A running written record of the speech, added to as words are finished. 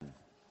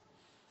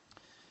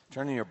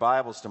Turning your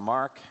Bibles to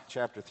Mark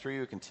chapter 3,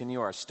 we continue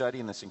our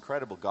study in this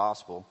incredible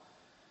gospel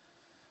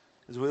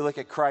as we look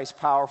at Christ's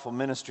powerful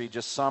ministry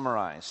just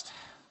summarized,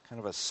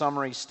 kind of a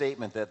summary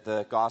statement that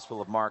the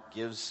Gospel of Mark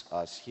gives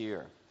us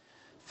here.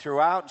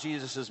 Throughout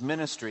Jesus'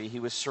 ministry,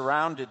 he was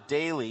surrounded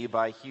daily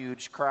by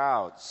huge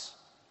crowds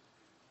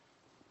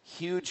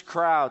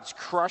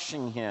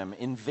crushing him,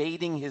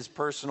 invading his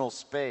personal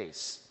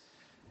space,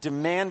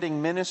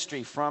 demanding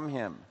ministry from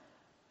him,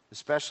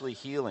 especially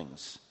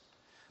healings.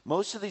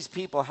 Most of these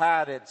people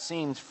had, it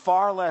seems,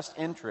 far less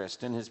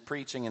interest in his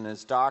preaching and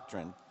his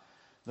doctrine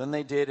than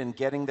they did in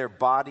getting their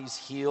bodies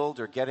healed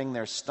or getting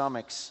their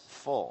stomachs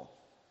full.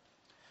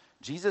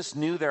 Jesus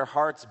knew their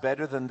hearts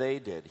better than they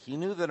did. He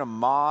knew that a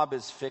mob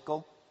is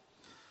fickle,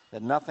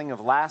 that nothing of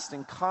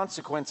lasting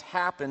consequence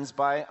happens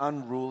by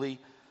unruly,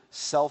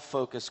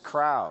 self-focused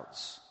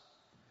crowds.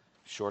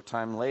 A short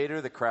time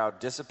later, the crowd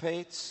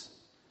dissipates,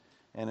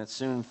 and it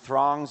soon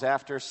throngs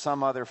after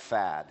some other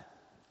fad.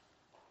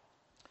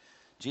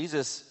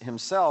 Jesus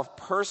himself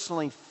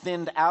personally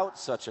thinned out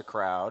such a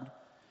crowd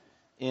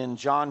in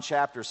John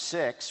chapter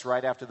 6,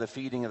 right after the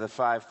feeding of the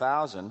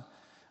 5,000.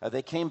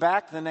 They came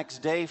back the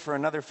next day for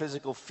another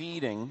physical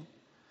feeding,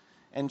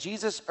 and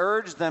Jesus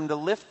urged them to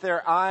lift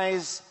their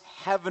eyes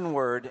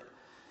heavenward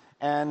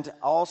and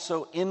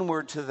also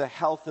inward to the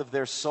health of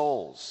their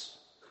souls.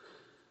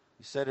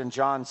 He said in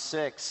John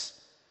 6,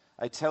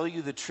 "I tell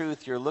you the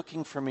truth, you're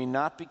looking for me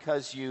not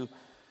because you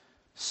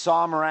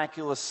saw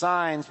miraculous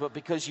signs, but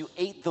because you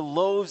ate the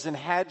loaves and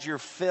had your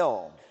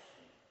fill.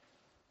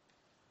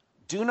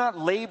 Do not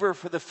labor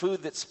for the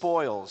food that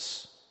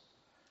spoils,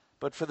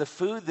 but for the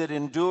food that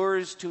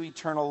endures to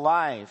eternal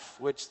life,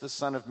 which the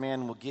Son of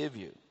Man will give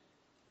you."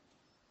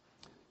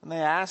 And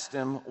they asked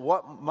him,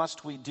 "What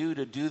must we do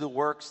to do the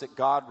works that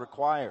God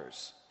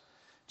requires?"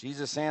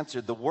 Jesus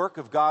answered, "The work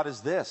of God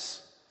is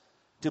this,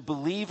 to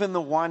believe in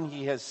the one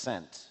he has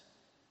sent."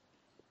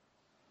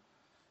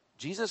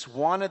 Jesus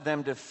wanted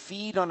them to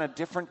feed on a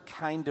different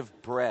kind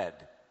of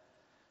bread,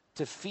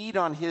 to feed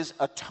on his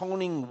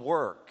atoning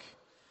work,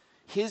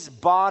 his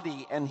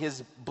body and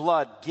his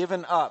blood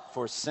given up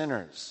for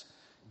sinners,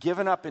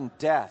 given up in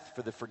death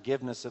for the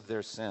forgiveness of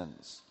their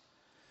sins.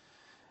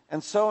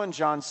 And so in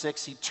John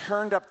 6, he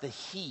turned up the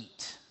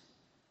heat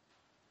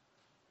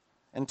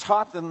and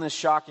taught them this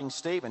shocking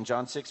statement,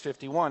 John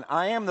 6:51,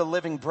 "I am the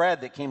living bread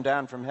that came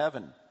down from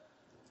heaven.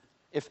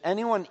 If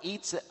anyone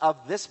eats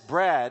of this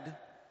bread,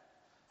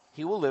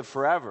 he will live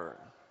forever.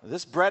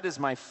 This bread is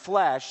my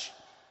flesh,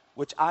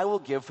 which I will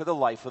give for the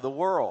life of the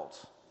world."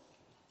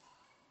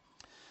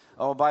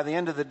 Oh, by the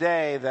end of the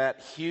day,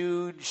 that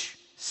huge,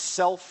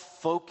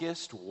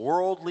 self-focused,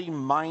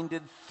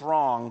 worldly-minded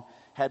throng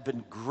had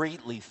been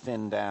greatly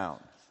thinned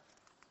down.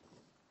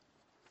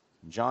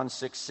 In John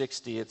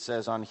 6:60, it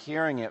says, "On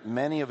hearing it,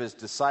 many of his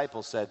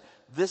disciples said,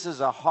 'This is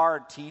a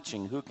hard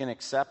teaching. Who can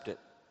accept it?'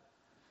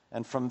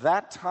 And from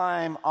that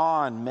time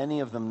on, many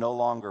of them no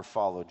longer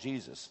followed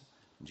Jesus."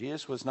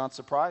 Jesus was not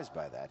surprised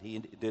by that. He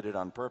did it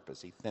on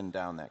purpose. He thinned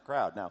down that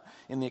crowd. Now,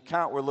 in the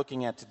account we're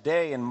looking at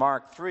today in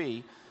Mark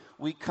 3,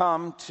 we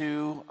come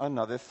to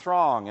another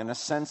throng and a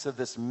sense of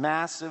this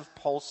massive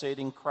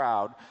pulsating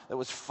crowd that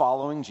was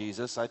following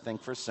Jesus, I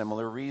think, for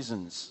similar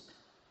reasons.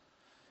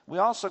 We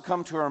also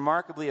come to a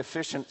remarkably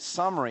efficient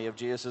summary of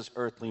Jesus'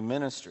 earthly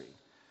ministry.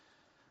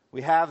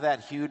 We have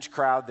that huge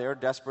crowd there,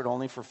 desperate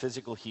only for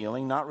physical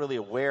healing, not really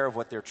aware of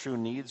what their true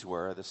needs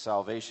were, the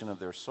salvation of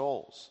their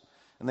souls.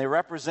 And they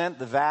represent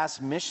the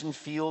vast mission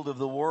field of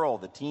the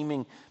world, the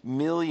teeming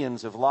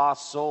millions of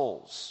lost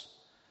souls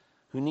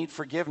who need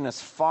forgiveness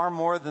far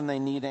more than they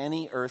need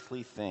any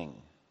earthly thing,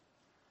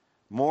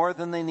 more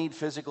than they need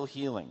physical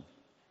healing,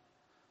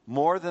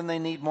 more than they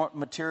need more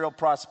material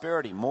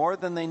prosperity, more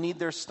than they need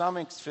their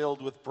stomachs filled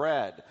with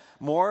bread,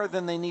 more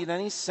than they need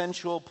any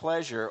sensual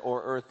pleasure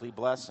or earthly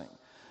blessing.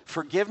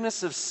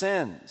 Forgiveness of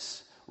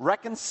sins,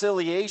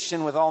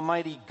 reconciliation with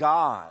Almighty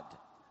God,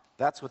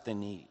 that's what they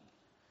need.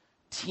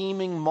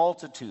 Teeming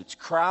multitudes,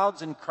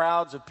 crowds and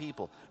crowds of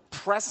people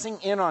pressing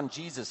in on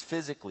Jesus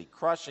physically,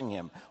 crushing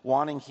him,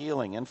 wanting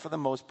healing, and for the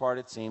most part,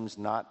 it seems,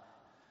 not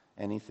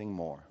anything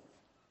more.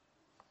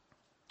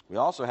 We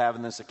also have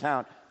in this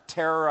account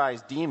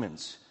terrorized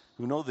demons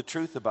who know the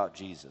truth about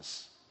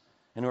Jesus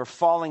and who are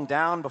falling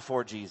down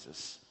before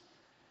Jesus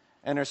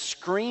and are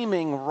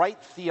screaming right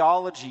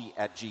theology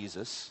at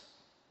Jesus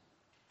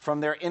from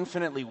their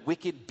infinitely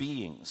wicked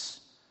beings.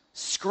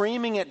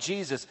 Screaming at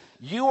Jesus,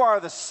 "You are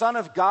the Son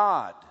of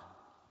God."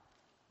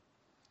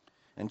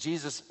 And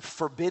Jesus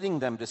forbidding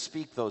them to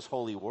speak those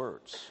holy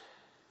words.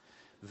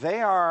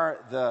 They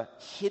are the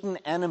hidden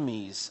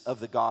enemies of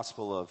the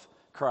gospel of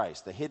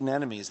Christ, the hidden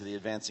enemies of the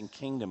advancing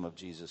kingdom of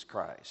Jesus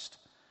Christ,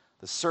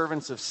 the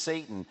servants of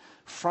Satan,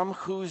 from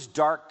whose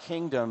dark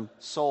kingdom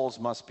souls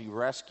must be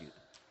rescued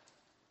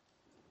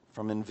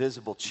from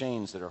invisible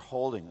chains that are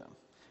holding them.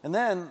 And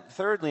then,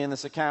 thirdly, in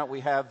this account, we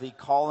have the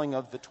calling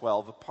of the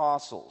 12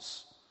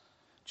 apostles,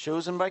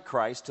 chosen by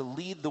Christ to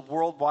lead the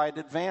worldwide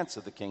advance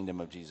of the kingdom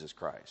of Jesus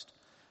Christ.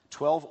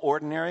 12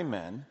 ordinary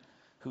men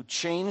who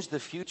changed the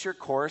future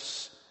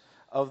course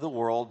of the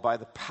world by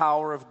the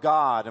power of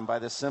God and by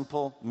the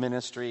simple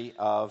ministry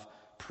of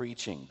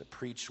preaching, the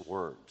preached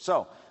word.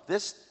 So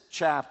this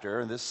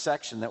chapter, this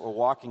section that we're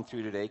walking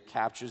through today,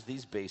 captures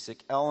these basic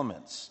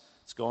elements.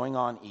 It's going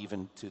on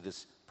even to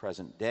this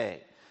present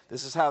day.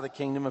 This is how the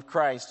kingdom of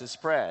Christ is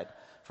spread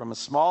from a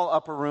small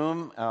upper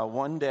room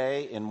one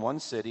day in one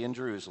city in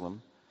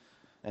Jerusalem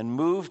and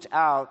moved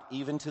out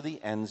even to the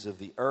ends of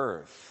the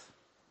earth.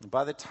 And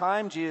by the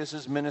time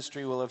Jesus'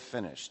 ministry will have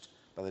finished,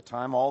 by the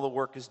time all the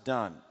work is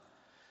done,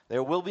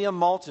 there will be a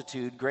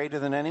multitude greater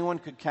than anyone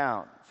could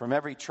count from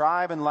every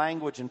tribe and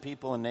language and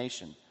people and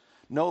nation.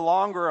 No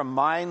longer a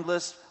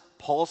mindless,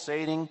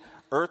 pulsating,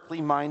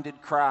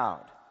 earthly-minded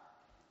crowd.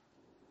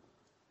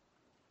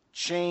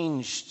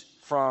 Changed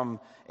from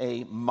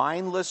a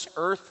mindless,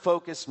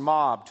 earth-focused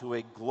mob to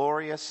a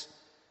glorious,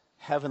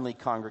 heavenly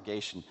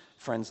congregation.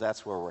 Friends,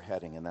 that's where we're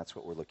heading, and that's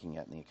what we're looking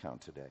at in the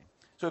account today.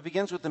 So it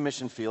begins with the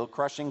mission field,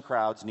 crushing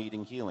crowds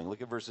needing healing.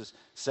 Look at verses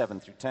 7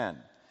 through 10.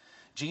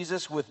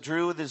 Jesus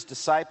withdrew with his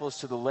disciples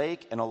to the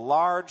lake, and a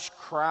large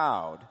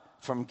crowd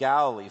from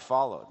Galilee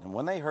followed. And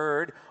when they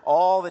heard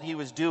all that he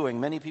was doing,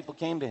 many people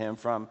came to him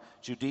from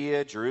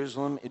Judea,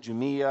 Jerusalem,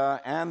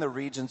 Idumea, and the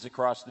regions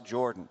across the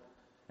Jordan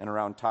and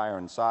around Tyre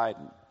and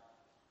Sidon.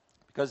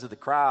 Because of the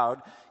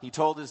crowd, he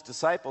told his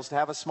disciples to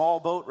have a small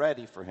boat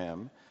ready for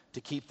him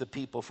to keep the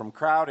people from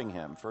crowding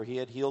him, for he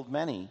had healed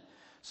many,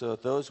 so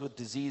that those with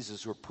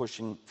diseases were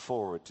pushing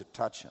forward to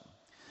touch him.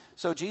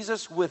 So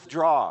Jesus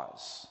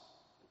withdraws.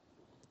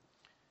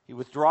 He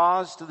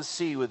withdraws to the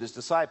sea with his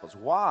disciples.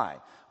 Why?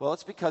 Well,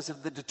 it's because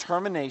of the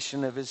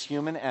determination of his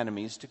human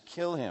enemies to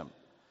kill him.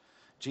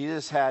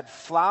 Jesus had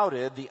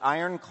flouted the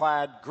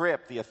ironclad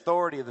grip, the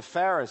authority of the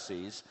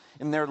Pharisees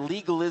in their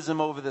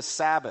legalism over the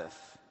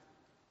Sabbath.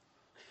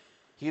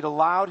 He'd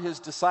allowed his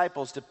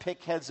disciples to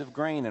pick heads of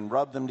grain and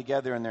rub them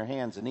together in their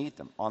hands and eat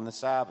them on the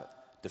Sabbath.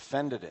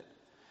 Defended it.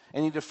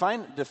 And he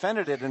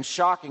defended it in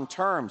shocking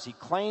terms. He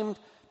claimed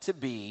to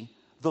be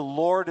the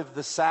Lord of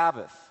the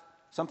Sabbath.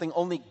 Something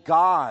only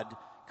God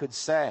could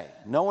say.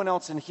 No one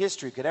else in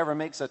history could ever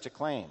make such a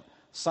claim.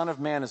 Son of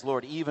Man is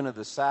Lord even of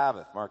the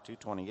Sabbath, Mark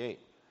 2:28.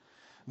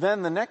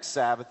 Then the next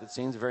Sabbath, it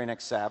seems, the very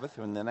next Sabbath,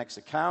 in the next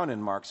account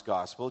in Mark's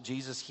gospel,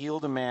 Jesus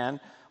healed a man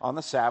on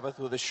the Sabbath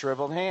with a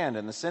shriveled hand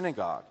in the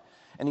synagogue.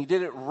 And he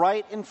did it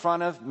right in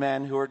front of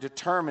men who are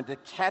determined to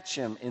catch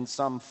him in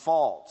some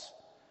fault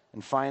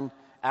and find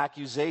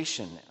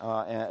accusation,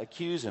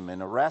 accuse him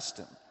and arrest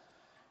him.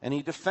 And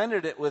he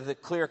defended it with a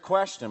clear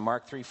question,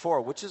 Mark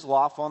 3:4, which is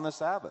lawful on the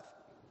Sabbath?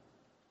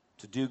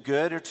 To do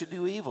good or to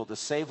do evil, to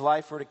save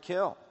life or to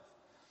kill?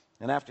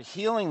 And after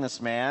healing this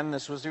man,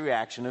 this was the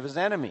reaction of his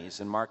enemies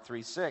in Mark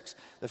 3:6.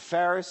 The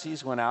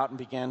Pharisees went out and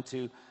began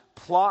to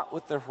plot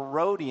with the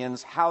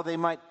Herodians how they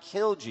might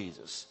kill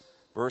Jesus.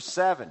 Verse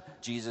 7,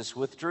 Jesus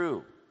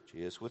withdrew.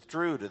 Jesus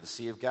withdrew to the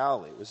Sea of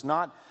Galilee. It was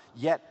not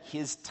yet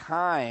his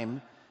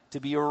time to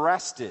be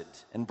arrested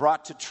and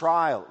brought to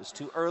trial. It was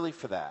too early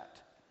for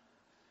that.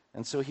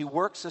 And so he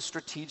works a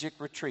strategic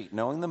retreat.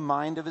 Knowing the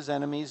mind of his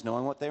enemies,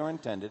 knowing what they were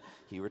intended,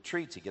 he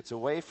retreats. He gets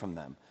away from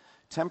them,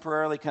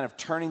 temporarily kind of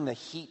turning the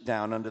heat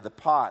down under the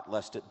pot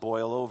lest it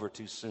boil over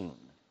too soon.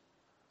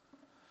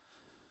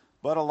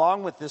 But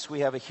along with this,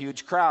 we have a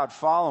huge crowd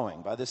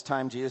following. By this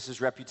time,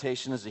 Jesus'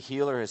 reputation as a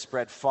healer has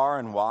spread far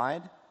and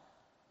wide.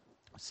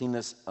 We've seen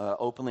this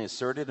openly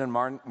asserted in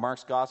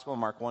Mark's gospel,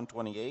 Mark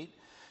 1:28.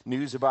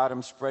 News about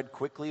him spread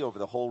quickly over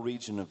the whole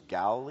region of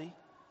Galilee.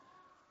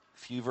 A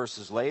few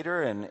verses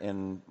later,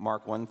 in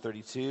Mark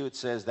 1:32, it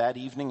says, that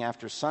evening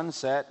after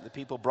sunset, the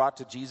people brought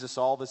to Jesus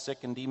all the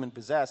sick and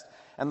demon-possessed,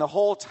 and the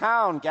whole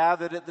town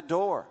gathered at the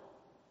door.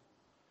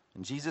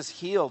 And Jesus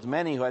healed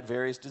many who had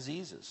various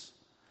diseases.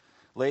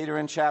 Later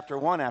in chapter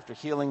 1, after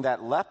healing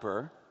that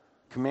leper,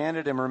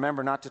 commanded him,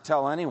 remember, not to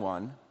tell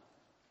anyone.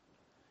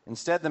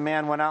 Instead, the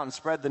man went out and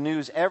spread the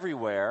news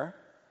everywhere.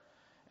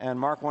 And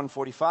Mark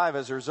 1:45,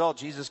 as a result,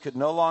 Jesus could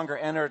no longer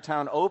enter a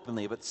town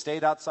openly, but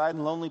stayed outside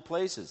in lonely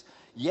places.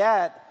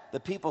 Yet, the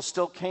people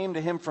still came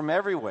to him from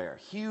everywhere.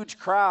 Huge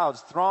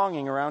crowds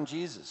thronging around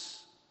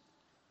Jesus.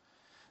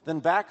 Then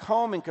back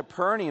home in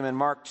Capernaum in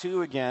Mark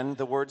 2 again,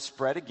 the word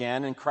spread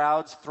again, and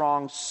crowds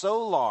thronged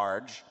so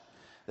large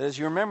that, as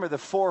you remember, the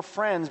four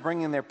friends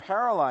bringing their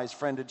paralyzed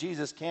friend to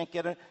Jesus can't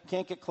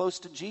get close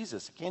to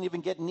Jesus. Can't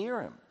even get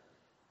near him.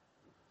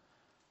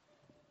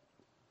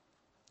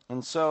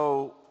 And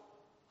so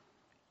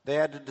they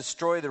had to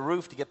destroy the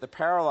roof to get the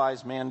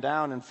paralyzed man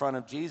down in front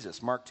of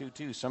Jesus. Mark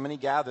 2:2. So many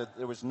gathered,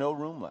 there was no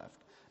room left,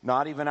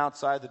 not even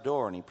outside the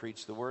door, and he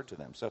preached the word to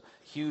them. So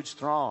huge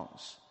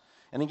throngs.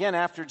 And again,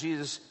 after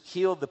Jesus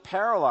healed the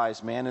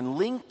paralyzed man and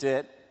linked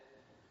it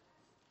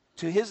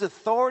to his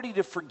authority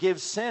to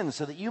forgive sins,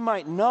 so that you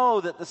might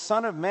know that the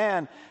Son of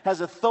Man has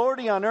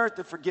authority on earth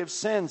to forgive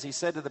sins, he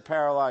said to the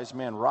paralyzed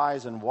man,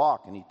 rise and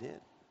walk, and he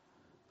did.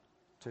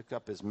 Took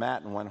up his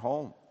mat and went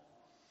home.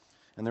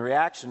 And the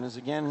reaction is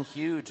again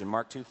huge in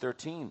Mark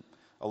 2:13.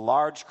 A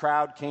large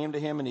crowd came to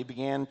him, and he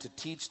began to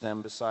teach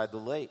them beside the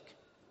lake.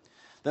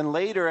 Then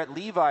later at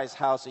Levi's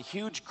house, a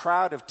huge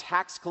crowd of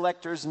tax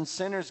collectors and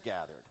sinners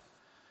gathered.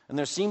 And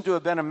there seemed to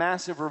have been a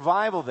massive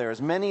revival there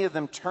as many of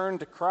them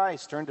turned to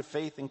Christ, turned to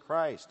faith in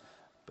Christ.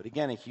 But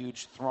again, a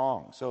huge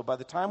throng. So by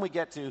the time we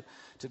get to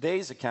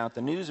today's account,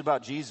 the news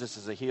about Jesus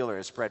as a healer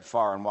has spread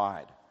far and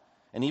wide.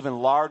 And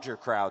even larger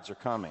crowds are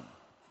coming.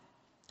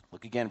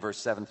 Look again, verse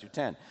 7 through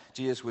 10.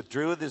 Jesus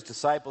withdrew with his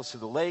disciples to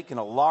the lake, and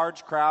a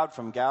large crowd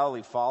from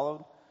Galilee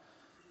followed.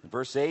 In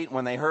verse 8,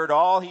 when they heard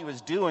all he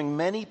was doing,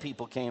 many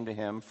people came to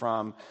him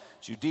from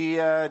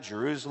Judea,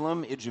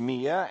 Jerusalem,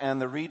 Idumea,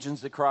 and the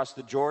regions that crossed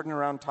the Jordan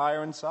around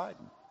Tyre and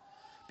Sidon.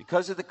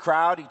 Because of the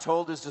crowd, he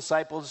told his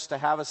disciples to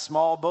have a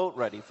small boat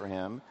ready for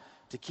him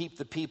to keep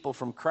the people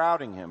from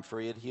crowding him, for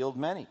he had healed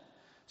many,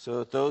 so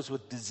that those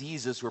with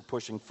diseases were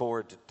pushing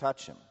forward to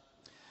touch him.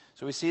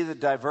 So we see the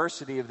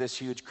diversity of this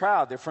huge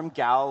crowd. They're from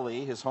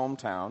Galilee, his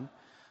hometown.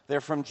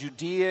 They're from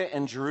Judea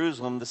and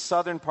Jerusalem, the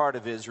southern part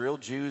of Israel.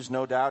 Jews,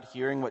 no doubt,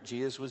 hearing what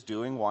Jesus was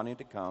doing, wanting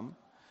to come.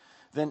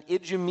 Then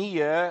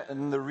Idumea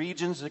and the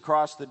regions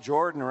across the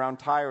Jordan around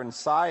Tyre and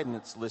Sidon,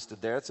 it's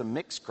listed there. It's a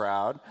mixed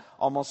crowd.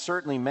 Almost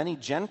certainly many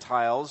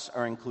Gentiles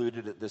are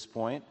included at this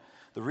point.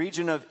 The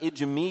region of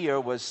Idumea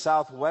was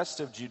southwest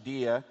of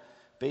Judea,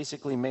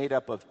 basically made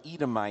up of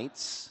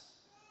Edomites,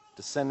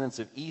 descendants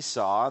of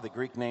Esau, the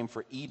Greek name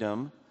for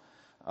Edom.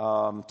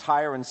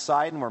 Tyre and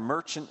Sidon were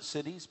merchant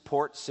cities,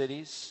 port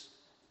cities,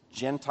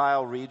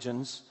 Gentile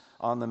regions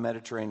on the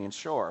Mediterranean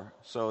shore.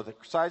 So the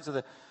size of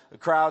the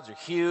crowds are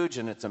huge,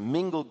 and it's a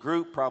mingled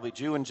group, probably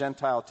Jew and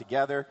Gentile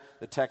together.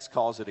 The text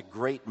calls it a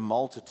great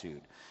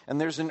multitude. And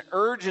there's an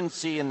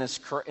urgency in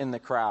the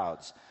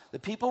crowds. The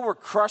people were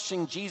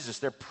crushing Jesus.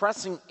 They're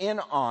pressing in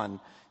on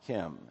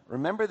him.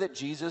 Remember that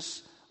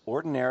Jesus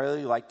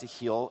ordinarily liked to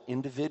heal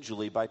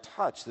individually by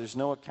touch. There's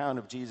no account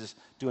of Jesus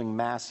doing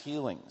mass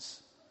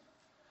healings.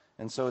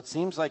 And so it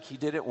seems like he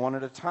did it one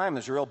at a time.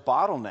 There's a real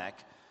bottleneck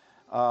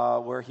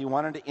where he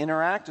wanted to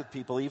interact with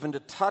people, even to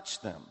touch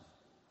them.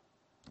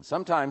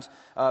 Sometimes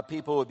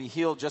people would be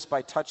healed just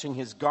by touching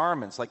his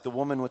garments, like the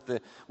woman with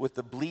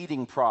the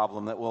bleeding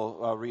problem that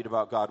we'll read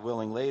about, God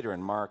willing, later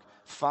in Mark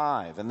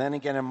 5. And then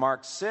again in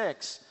Mark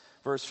 6,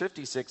 verse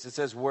 56, it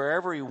says,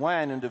 wherever he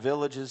went, into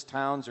villages,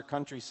 towns, or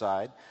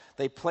countryside,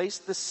 they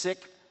placed the sick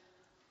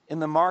in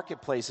the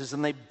marketplaces,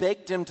 and they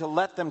begged him to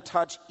let them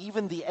touch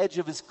even the edge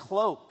of his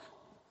cloak.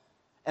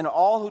 And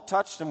all who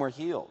touched him were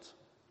healed.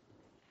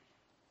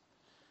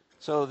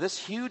 So this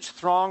huge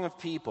throng of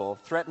people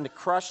threatened to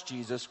crush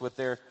Jesus with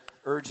their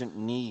urgent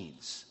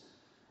needs.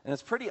 And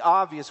it's pretty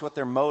obvious what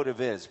their motive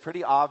is,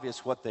 pretty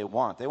obvious what they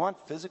want. They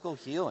want physical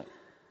healing.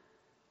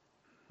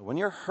 But when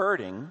you're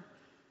hurting,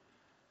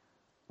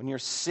 when you're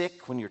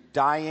sick, when you're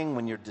dying,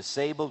 when you're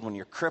disabled, when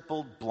you're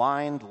crippled,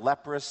 blind,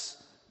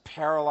 leprous,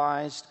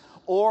 paralyzed,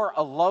 or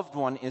a loved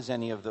one is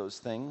any of those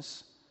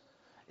things,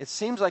 it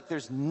seems like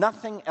there's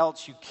nothing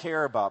else you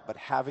care about but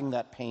having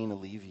that pain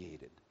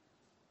alleviated.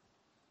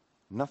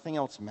 Nothing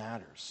else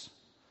matters.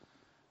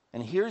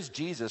 And here's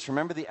Jesus.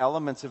 Remember the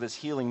elements of his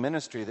healing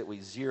ministry that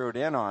we zeroed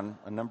in on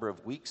a number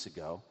of weeks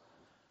ago.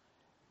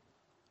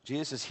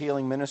 Jesus'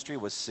 healing ministry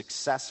was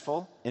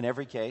successful in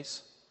every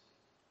case.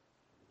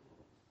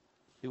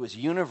 It was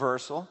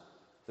universal.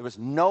 There was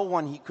no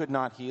one he could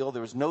not heal.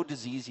 There was no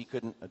disease he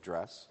couldn't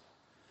address.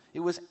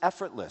 It was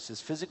effortless.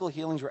 His physical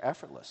healings were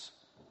effortless.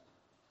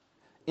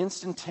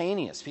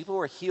 Instantaneous. People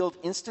were healed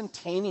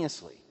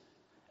instantaneously,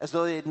 as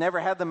though they had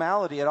never had the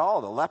malady at all.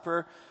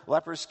 The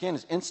leper's skin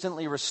is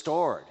instantly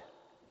restored.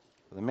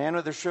 The man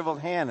with the shriveled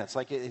hand, it's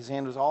like his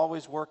hand was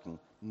always working,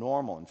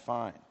 normal and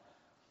fine.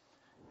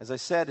 As I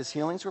said, his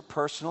healings were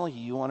personal.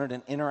 He wanted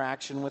an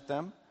interaction with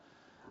them.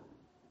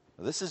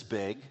 Well, this is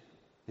big.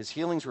 His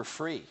healings were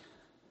free.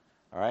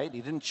 All right?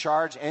 He didn't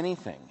charge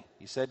anything.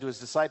 He said to his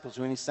disciples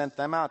when he sent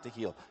them out to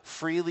heal,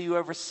 freely you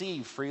have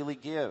received, freely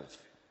give.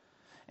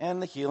 And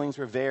the healings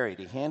were varied.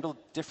 He handled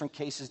different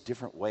cases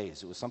different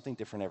ways. It was something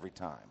different every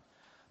time.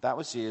 That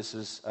was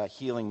Jesus'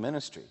 healing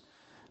ministry.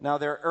 Now,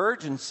 their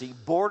urgency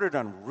bordered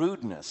on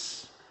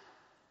rudeness.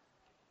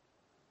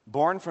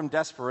 Born from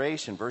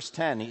desperation, verse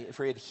 10,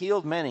 for he had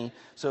healed many,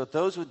 so that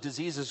those with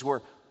diseases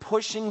were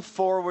pushing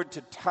forward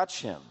to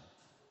touch him.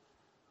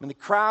 I mean, the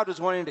crowd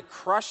was wanting to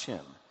crush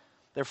him.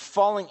 They're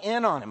falling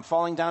in on him,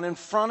 falling down in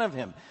front of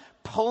him,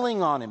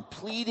 pulling on him,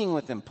 pleading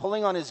with him,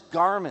 pulling on his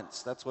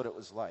garments. That's what it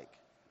was like.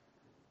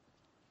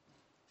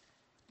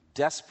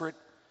 Desperate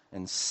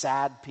and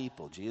sad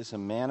people. Jesus, a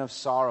man of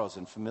sorrows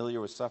and familiar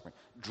with suffering,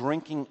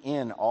 drinking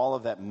in all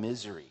of that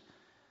misery,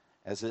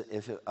 as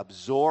if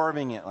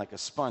absorbing it like a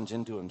sponge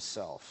into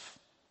himself.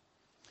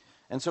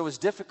 And so it was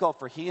difficult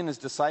for he and his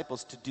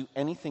disciples to do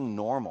anything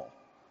normal.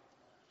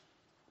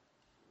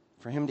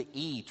 For him to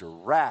eat or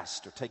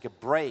rest or take a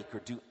break or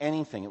do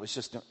anything. It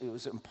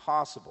was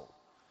impossible.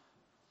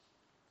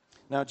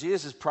 Now,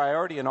 Jesus'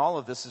 priority in all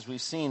of this, as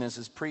we've seen, is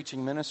his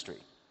preaching ministry.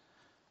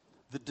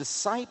 The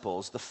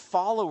disciples, the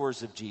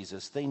followers of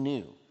Jesus, they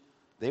knew.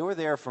 They were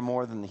there for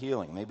more than the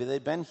healing. Maybe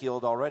they'd been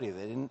healed already.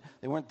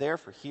 They weren't there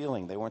for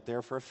healing. They weren't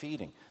there for a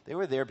feeding. They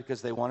were there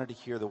because they wanted to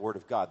hear the word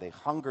of God. They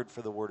hungered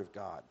for the word of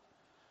God.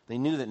 They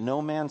knew that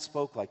no man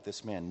spoke like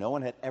this man. No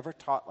one had ever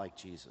taught like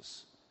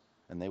Jesus.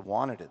 And they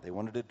wanted it. They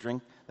wanted to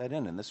drink that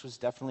in. And this was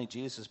definitely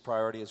Jesus'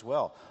 priority as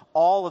well.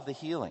 All of the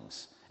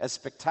healings, as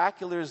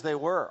spectacular as they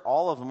were,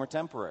 all of them were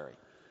temporary.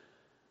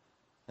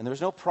 And there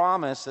was no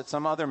promise that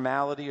some other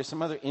malady or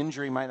some other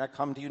injury might not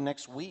come to you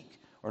next week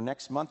or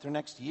next month or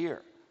next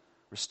year.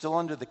 We're still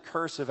under the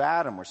curse of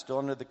Adam. We're still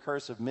under the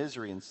curse of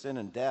misery and sin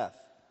and death.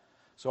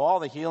 So all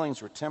the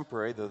healings were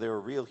temporary, though they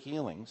were real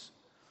healings.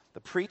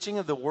 The preaching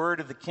of the word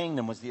of the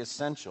kingdom was the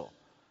essential.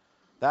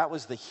 That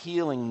was the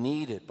healing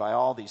needed by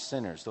all these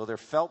sinners. Though their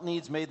felt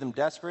needs made them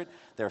desperate,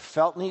 their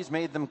felt needs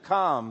made them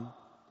come,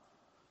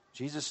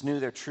 Jesus knew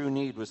their true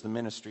need was the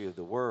ministry of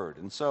the word.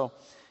 And so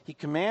he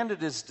commanded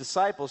his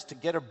disciples to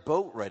get a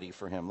boat ready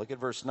for him. Look at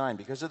verse 9.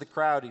 Because of the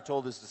crowd, he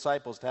told his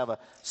disciples to have a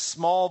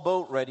small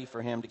boat ready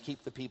for him to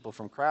keep the people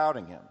from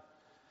crowding him.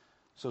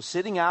 So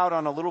sitting out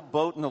on a little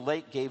boat in the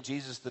lake gave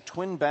Jesus the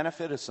twin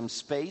benefit of some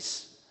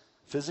space,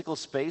 physical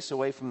space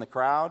away from the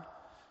crowd,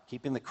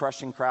 keeping the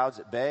crushing crowds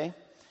at bay.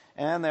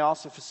 And they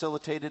also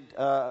facilitated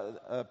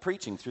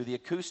preaching through the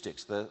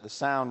acoustics, the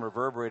sound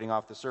reverberating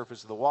off the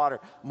surface of the water.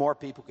 More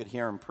people could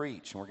hear him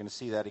preach. And we're going to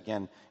see that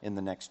again in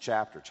the next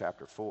chapter,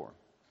 chapter 4.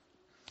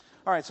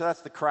 All right, so that's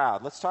the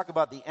crowd. Let's talk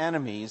about the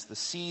enemies, the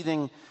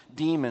seething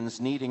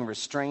demons needing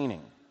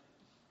restraining.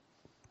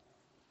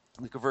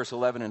 Look at verse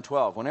 11 and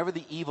 12. Whenever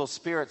the evil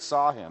spirits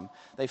saw him,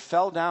 they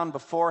fell down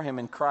before him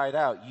and cried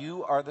out,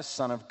 "You are the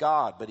Son of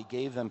God." But he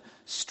gave them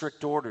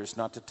strict orders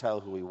not to tell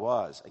who he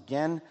was.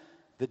 Again,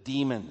 the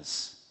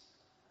demons.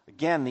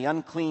 Again, the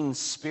unclean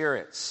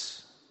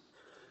spirits.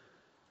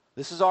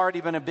 This has already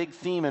been a big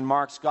theme in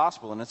Mark's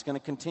gospel, and it's going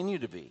to continue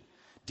to be.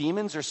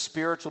 Demons are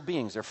spiritual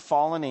beings. They're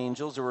fallen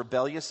angels or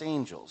rebellious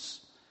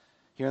angels.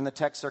 Here in the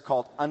text, they're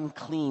called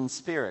unclean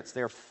spirits.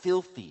 They're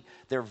filthy.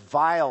 They're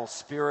vile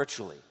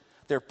spiritually.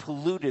 They're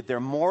polluted. They're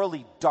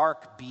morally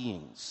dark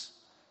beings,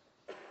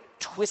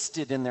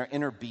 twisted in their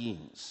inner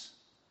beings.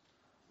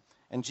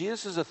 And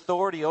Jesus'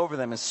 authority over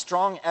them is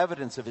strong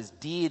evidence of his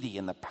deity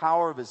and the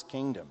power of his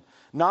kingdom.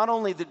 Not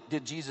only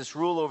did Jesus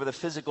rule over the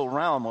physical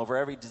realm, over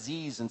every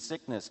disease and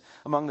sickness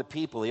among the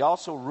people, he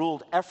also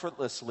ruled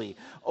effortlessly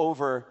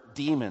over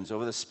demons,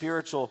 over the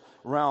spiritual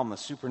realm, the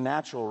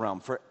supernatural realm.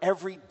 For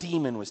every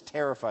demon was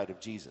terrified of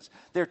Jesus.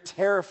 They're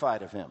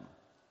terrified of him,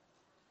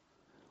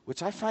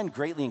 which I find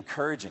greatly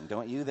encouraging,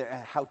 don't you?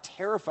 How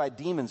terrified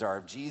demons are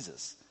of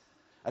Jesus.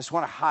 I just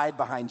want to hide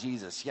behind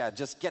Jesus. Yeah,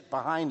 just get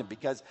behind him,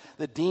 because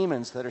the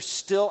demons that are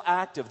still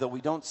active, though we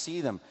don't see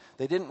them,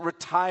 they didn't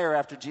retire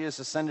after Jesus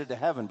ascended to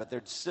heaven, but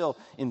they're still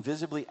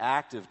invisibly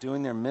active,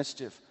 doing their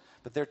mischief.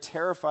 But they're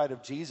terrified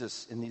of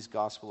Jesus in these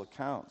gospel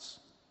accounts.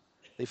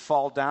 They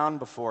fall down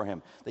before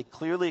him. They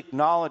clearly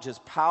acknowledge his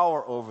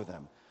power over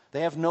them.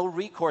 They have no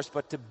recourse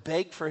but to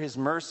beg for his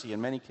mercy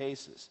in many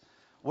cases.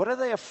 What are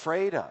they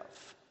afraid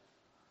of?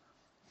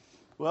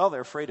 Well,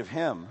 they're afraid of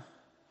him.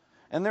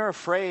 And they're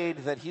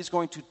afraid that he's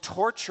going to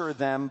torture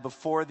them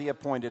before the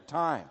appointed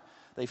time.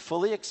 They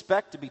fully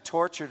expect to be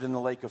tortured in the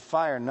lake of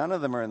fire. None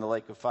of them are in the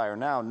lake of fire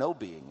now. No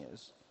being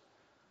is.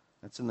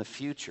 That's in the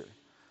future.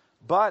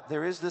 But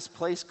there is this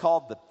place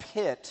called the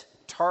pit,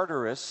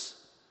 Tartarus,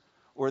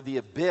 or the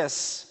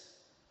abyss,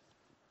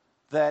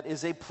 that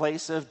is a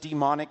place of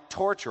demonic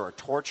torture, or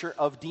torture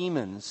of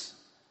demons.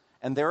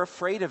 And they're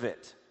afraid of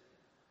it.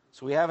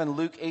 So we have in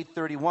Luke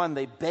 8:31,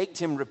 they begged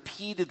him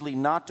repeatedly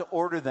not to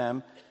order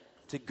them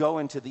to go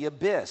into the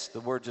abyss. The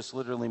word just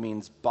literally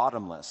means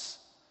bottomless.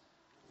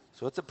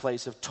 So it's a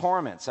place of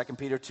torment. 2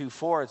 Peter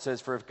 2:4, it says,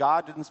 "For if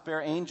God didn't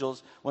spare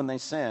angels when they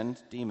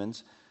sinned,"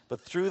 demons,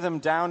 "but threw them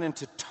down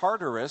into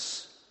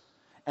Tartarus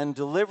and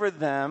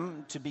delivered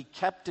them to be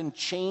kept in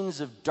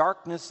chains of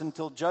darkness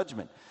until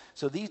judgment."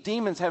 So these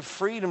demons have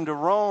freedom to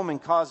roam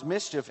and cause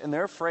mischief, and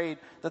they're afraid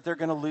that they're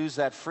going to lose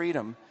that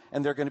freedom,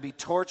 and they're going to be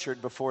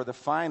tortured before the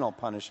final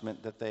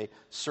punishment that they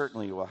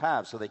certainly will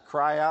have. So they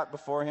cry out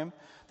before him.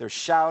 They're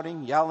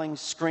shouting, yelling,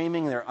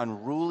 screaming. They're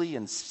unruly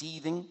and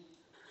seething,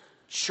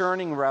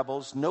 churning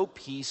rebels, no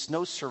peace,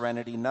 no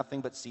serenity,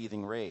 nothing but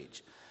seething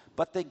rage.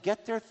 But they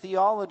get their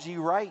theology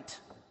right.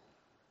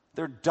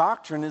 Their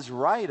doctrine is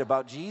right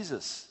about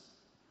Jesus.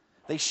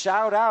 They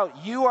shout out,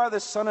 "You are the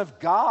Son of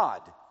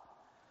God."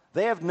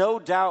 They have no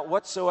doubt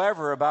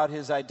whatsoever about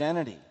his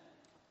identity.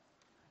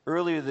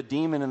 Earlier, the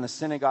demon in the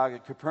synagogue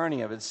at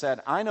Capernaum had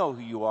said, "I know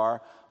who you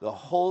are, the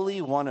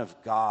Holy One of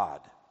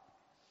God,"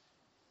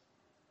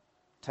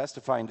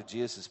 testifying to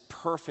Jesus'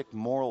 perfect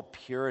moral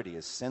purity,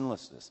 his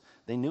sinlessness.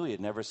 They knew he had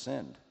never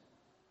sinned.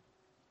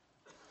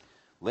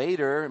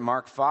 Later, in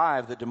Mark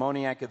 5, the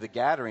demoniac of the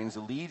Gadarenes,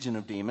 a legion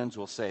of demons,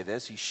 will say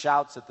this. He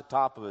shouts at the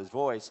top of his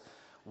voice,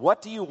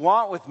 "What do you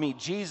want with me,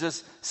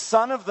 Jesus,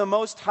 Son of the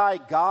Most High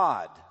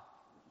God?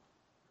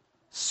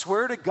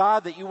 Swear to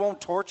God that you won't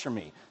torture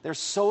me." They're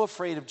so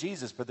afraid of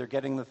Jesus, but they're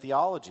getting the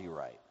theology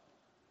right.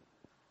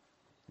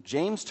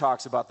 James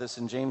talks about this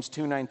in James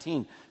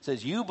 2:19. It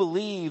says, "You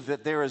believe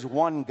that there is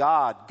one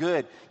God."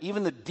 Good.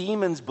 Even the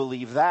demons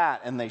believe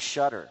that, and they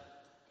shudder.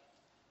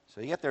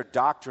 So you get their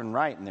doctrine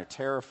right, and they're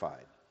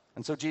terrified.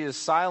 And so Jesus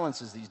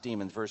silences these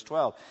demons. Verse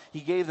 12.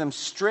 He gave them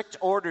strict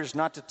orders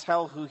not to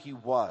tell who he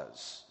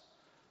was.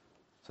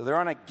 So So they're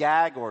on a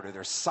gag order.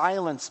 They're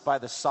silenced by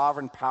the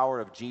sovereign power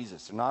of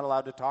Jesus. They're not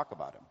allowed to talk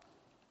about him.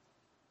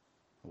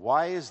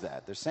 Why is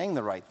that? They're saying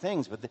the right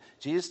things, but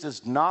Jesus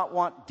does not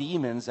want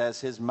demons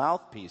as his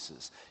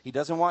mouthpieces. He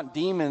doesn't want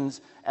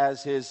demons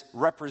as his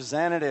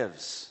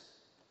representatives.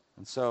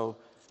 And so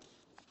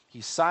he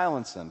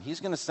silenced them.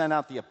 He's going to send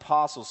out the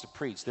apostles to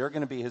preach. They're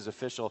going to be his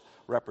official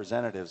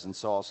representatives, and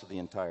so also the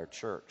entire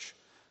church.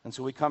 And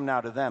so we come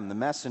now to them, the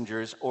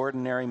messengers,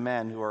 ordinary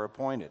men who are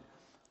appointed.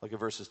 Look at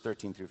verses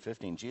 13 through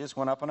 15. Jesus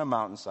went up on a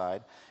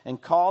mountainside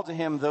and called to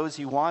him those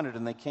he wanted,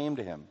 and they came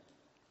to him.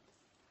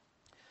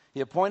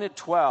 He appointed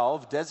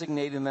 12,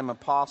 designating them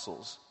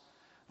apostles,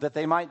 that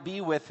they might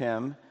be with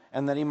him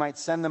and that he might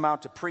send them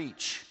out to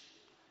preach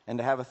and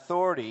to have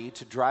authority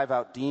to drive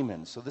out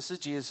demons. So this is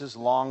Jesus'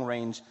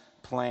 long-range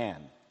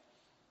plan.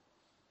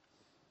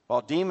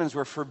 While demons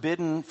were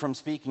forbidden from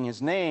speaking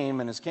his name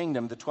and his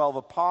kingdom, the 12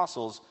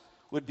 apostles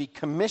would be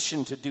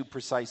commissioned to do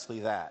precisely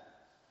that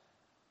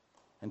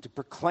and to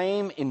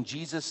proclaim in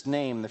Jesus'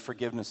 name the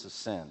forgiveness of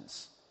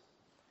sins.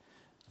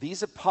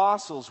 These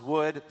apostles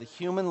would, at the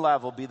human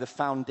level, be the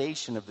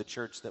foundation of the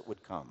church that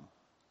would come.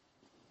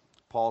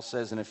 Paul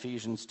says in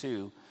Ephesians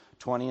 2,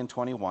 20 and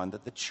 21,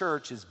 that the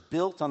church is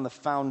built on the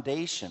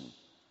foundation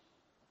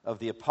of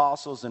the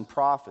apostles and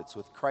prophets,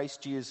 with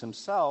Christ Jesus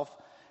himself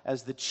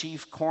as the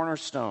chief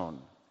cornerstone.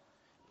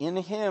 In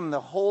him, the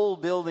whole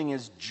building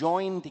is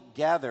joined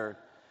together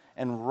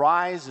and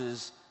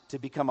rises to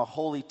become a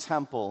holy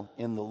temple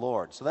in the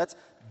Lord. So that's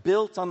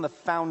built on the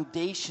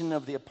foundation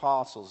of the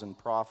apostles and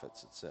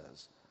prophets, it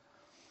says.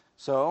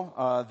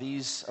 So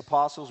these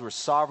apostles were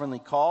sovereignly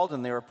called,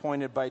 and they were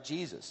appointed by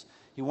Jesus.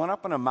 He went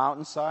up on a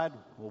mountainside.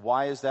 Well,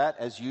 why is that?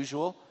 As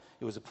usual,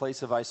 it was a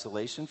place of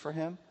isolation for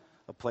him,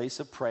 a place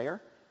of prayer,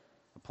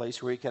 a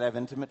place where he could have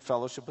intimate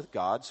fellowship with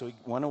God. So he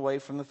went away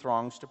from the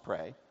throngs to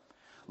pray.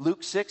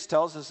 Luke 6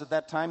 tells us at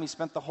that time he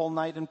spent the whole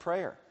night in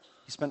prayer.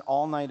 He spent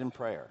all night in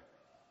prayer.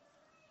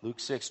 Luke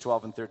 6,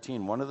 12 and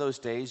 13. One of those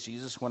days,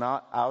 Jesus went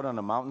out on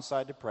a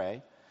mountainside to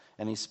pray,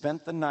 and he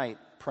spent the night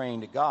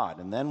praying to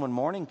God. And then when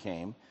morning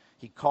came,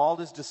 he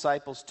called his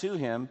disciples to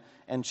him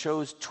and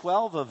chose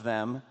 12 of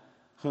them,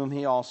 whom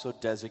he also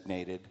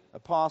designated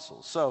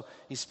apostles. So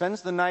he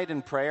spends the night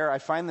in prayer. I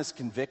find this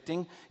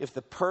convicting. If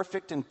the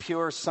perfect and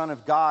pure Son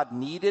of God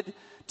needed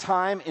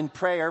time in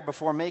prayer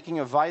before making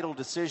a vital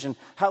decision,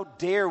 how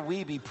dare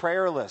we be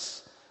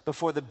prayerless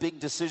before the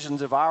big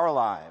decisions of our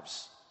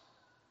lives?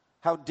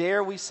 How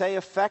dare we say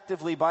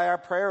effectively by our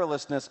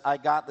prayerlessness, I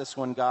got this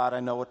one, God, I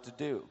know what to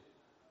do.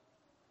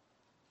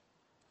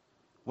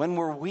 When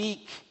we're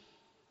weak,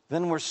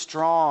 then we're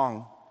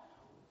strong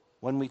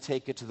when we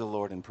take it to the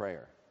Lord in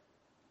prayer.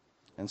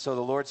 And so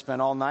the Lord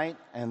spent all night,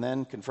 and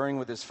then conferring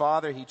with his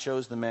Father, he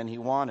chose the men he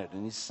wanted,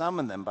 and he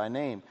summoned them by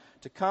name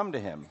to come to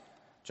him.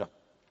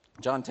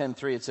 John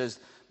 10:3, it says,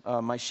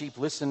 my sheep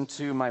listen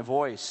to my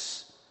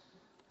voice.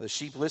 The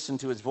sheep listen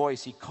to his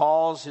voice. He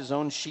calls his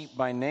own sheep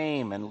by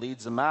name and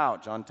leads them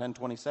out. John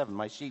 10:27,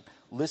 my sheep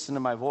listen to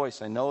my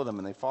voice. I know them,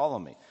 and they follow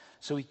me.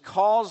 So he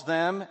calls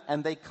them,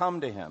 and they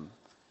come to him.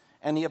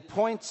 And he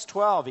appoints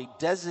 12. He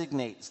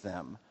designates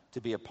them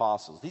to be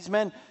apostles. These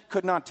men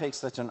could not take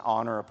such an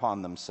honor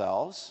upon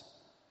themselves.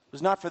 It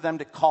was not for them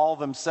to call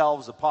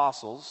themselves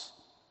apostles.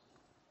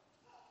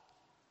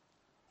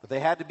 But they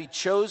had to be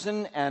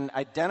chosen and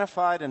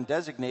identified and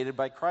designated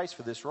by Christ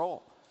for this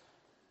role.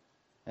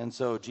 And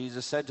so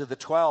Jesus said to the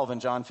 12 in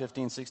John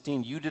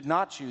 15:16, you did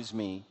not choose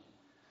me,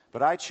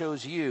 but I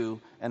chose you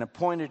and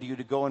appointed you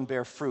to go and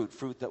bear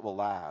fruit that will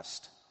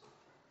last.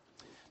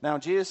 Now,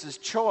 Jesus'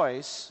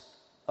 choice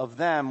of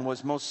them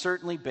was most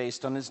certainly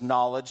based on his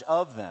knowledge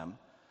of them,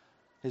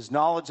 his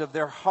knowledge of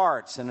their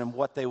hearts and in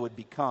what they would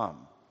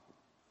become.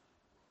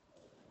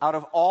 Out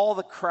of all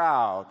the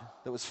crowd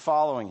that was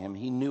following him,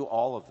 he knew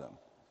all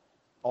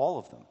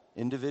of them,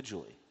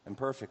 individually and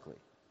perfectly.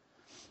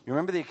 You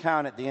remember the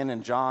account at the end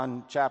in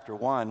John chapter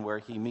 1 where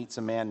he meets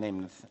a man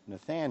named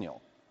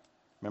Nathanael.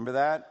 Remember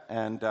that?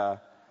 And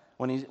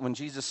when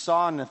Jesus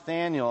saw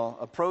Nathanael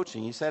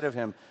approaching, he said of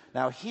him,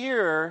 now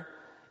here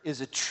is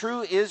a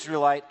true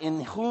Israelite in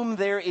whom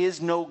there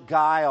is no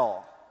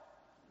guile.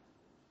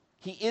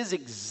 He is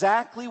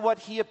exactly what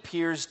he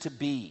appears to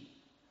be.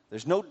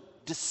 There's no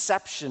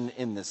deception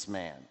in this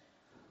man.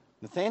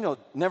 Nathanael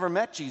never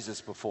met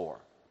Jesus before.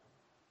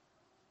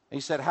 And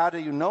he said, how do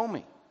you know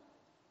me?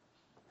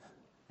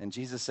 And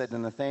Jesus said to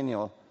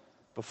Nathanael,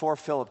 before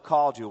Philip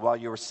called you, while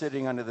you were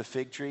sitting under the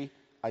fig tree,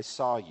 I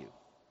saw you.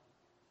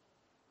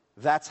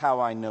 That's how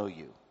I know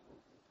you.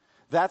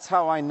 That's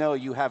how I know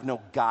you have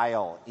no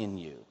guile in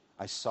you.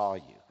 I saw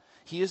you.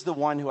 He is the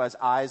one who has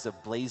eyes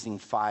of blazing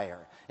fire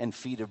and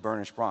feet of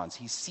burnished bronze.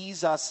 He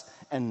sees us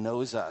and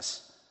knows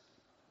us.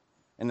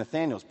 And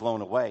Nathanael's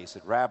blown away. He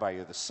said, Rabbi,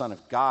 you're the Son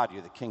of God.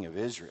 You're the King of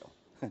Israel.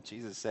 And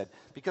Jesus said,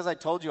 because I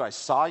told you I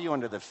saw you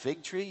under the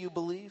fig tree, you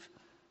believe?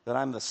 That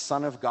I'm the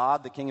Son of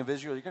God, the King of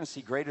Israel? You're going to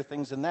see greater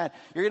things than that.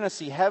 You're going to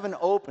see heaven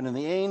open and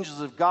the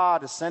angels of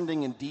God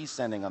ascending and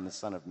descending on the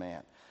Son of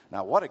Man.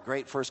 Now, what a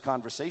great first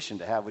conversation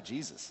to have with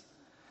Jesus.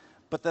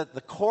 But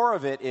the core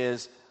of it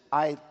is,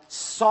 I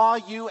saw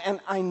you and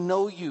I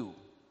know you.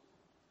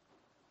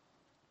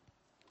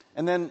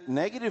 And then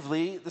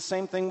negatively, the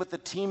same thing with the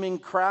teeming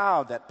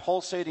crowd, that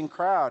pulsating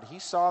crowd. He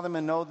saw them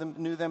and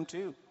knew them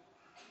too.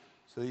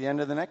 So the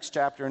end of the next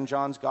chapter in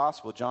John's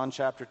Gospel, John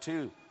chapter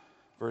 2,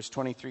 verse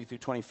 23 through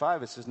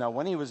 25, it says, "Now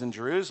when he was in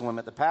Jerusalem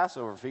at the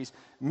Passover feast,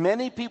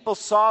 many people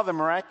saw the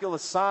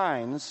miraculous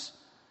signs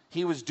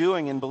he was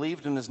doing and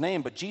believed in his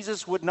name. But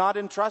Jesus would not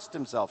entrust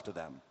himself to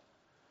them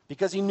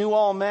because he knew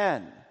all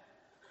men.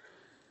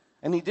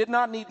 And he did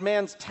not need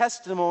man's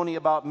testimony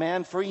about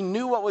man, for he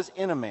knew what was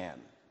in a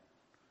man."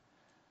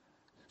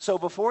 So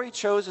before he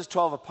chose his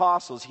 12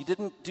 apostles, he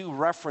didn't do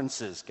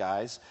references,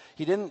 guys.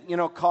 He didn't,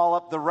 call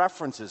up the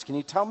references. Can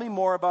you tell me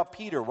more about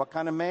Peter? What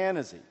kind of man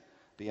is he?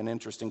 Be an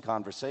interesting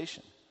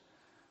conversation.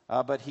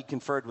 But he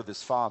conferred with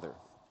his Father,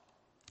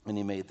 and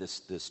he made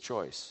this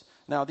choice.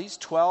 Now, these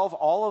 12,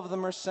 all of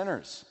them are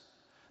sinners.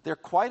 They're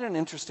quite an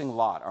interesting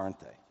lot, aren't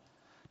they?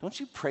 Don't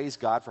you praise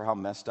God for how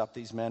messed up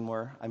these men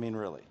were? I mean,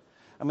 really.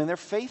 I mean, they're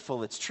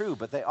faithful, it's true,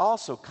 but they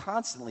also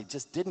constantly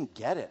just didn't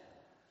get it.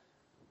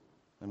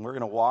 And we're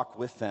going to walk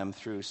with them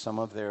through some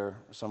of their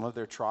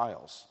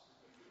trials.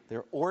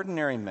 They're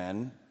ordinary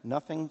men,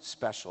 nothing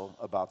special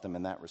about them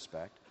in that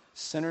respect.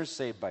 Sinners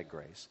saved by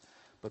grace.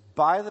 But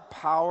by the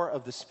power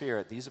of the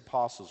Spirit, these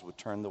apostles would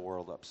turn the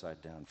world upside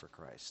down for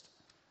Christ.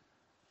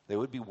 They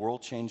would be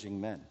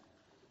world-changing men.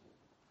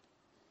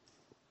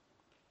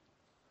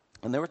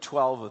 And there were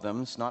 12 of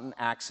them. It's not an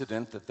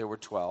accident that there were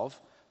 12.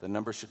 The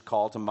number should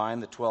call to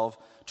mind the 12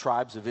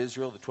 tribes of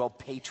Israel, the 12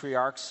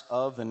 patriarchs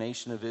of the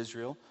nation of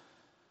Israel.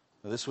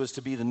 This was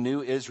to be the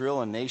new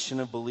Israel, a nation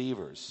of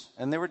believers.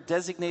 And they were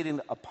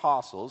designated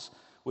apostles,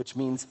 which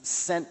means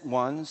sent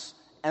ones,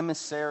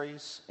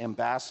 emissaries,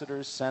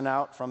 ambassadors sent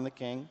out from the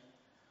king.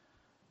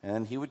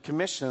 And he would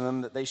commission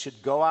them that they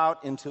should go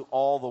out into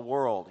all the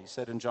world. He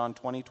said in John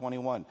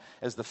 20:21,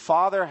 "As the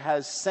Father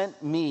has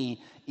sent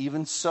me,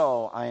 even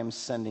so I am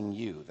sending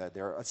you." That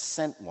they're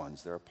sent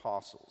ones, they're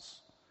apostles.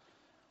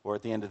 Or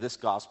at the end of this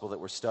gospel that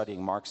we're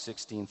studying, Mark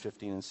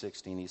 16:15 and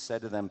 16, he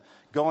said to them,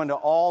 "Go into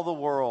all the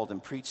world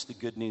and preach the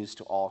good news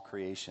to all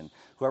creation.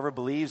 Whoever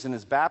believes and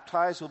is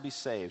baptized will be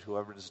saved.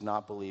 Whoever does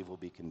not believe will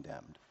be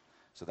condemned."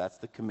 So that's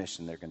the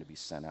commission they're going to be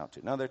sent out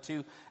to. Now, there are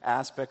two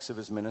aspects of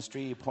his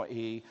ministry.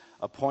 He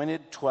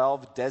appointed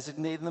 12,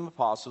 designated them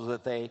apostles,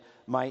 that they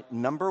might,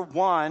 number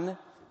one,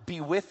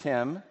 be with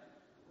him,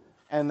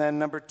 and then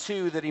number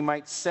two, that he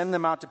might send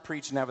them out to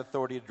preach and have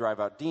authority to drive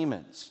out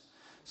demons.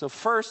 So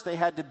first, they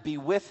had to be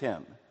with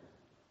him.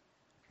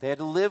 They had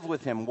to live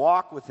with him,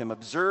 walk with him,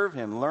 observe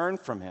him, learn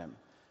from him.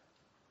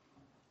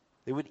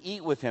 They would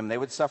eat with him. They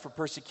would suffer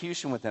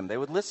persecution with him. They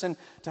would listen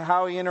to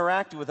how he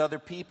interacted with other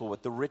people,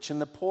 with the rich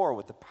and the poor,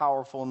 with the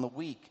powerful and the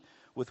weak,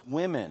 with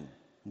women,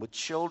 with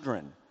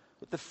children,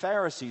 with the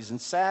Pharisees and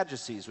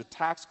Sadducees, with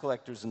tax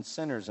collectors and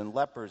sinners and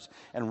lepers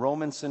and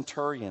Roman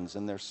centurions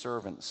and their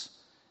servants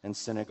and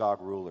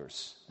synagogue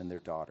rulers and their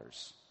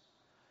daughters.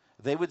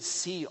 They would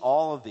see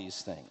all of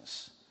these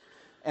things.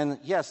 And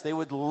yes, they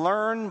would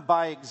learn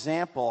by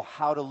example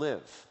how to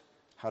live,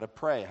 how to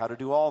pray, how to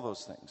do all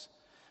those things.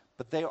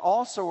 But they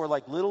also were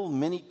like little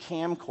mini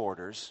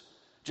camcorders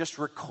just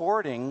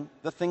recording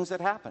the things that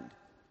happened.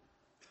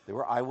 They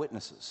were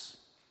eyewitnesses.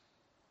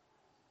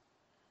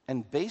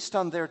 And based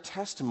on their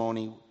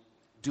testimony,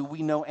 do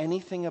we know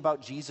anything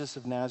about Jesus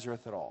of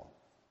Nazareth at all?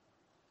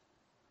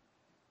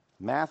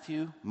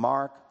 Matthew,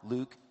 Mark,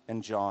 Luke,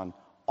 and John,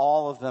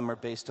 all of them are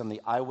based on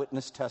the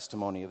eyewitness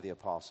testimony of the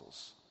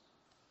apostles.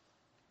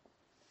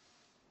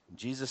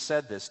 Jesus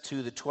said this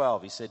to the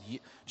 12. He said,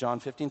 John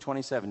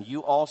 15:27,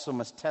 "You also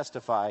must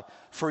testify,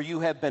 for you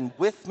have been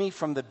with me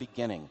from the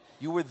beginning."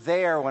 You were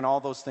there when all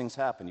those things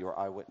happened. You were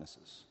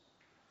eyewitnesses.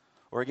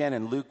 Or again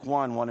in Luke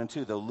 1 and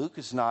 2, though Luke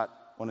is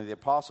not one of the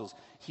apostles,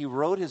 he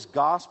wrote his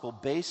gospel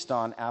based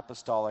on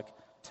apostolic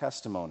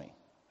testimony.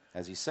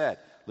 As he said,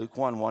 Luke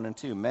 1 and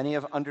 2, "Many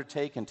have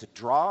undertaken to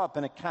draw up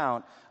an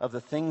account of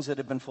the things that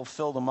have been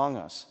fulfilled among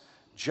us,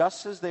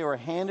 just as they were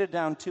handed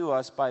down to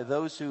us by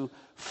those who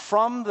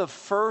from the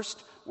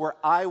first were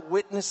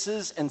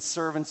eyewitnesses and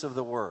servants of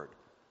the word."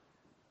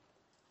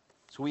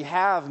 So we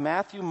have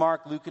Matthew,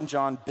 Mark, Luke, and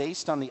John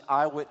based on the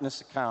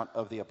eyewitness account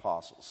of the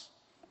apostles.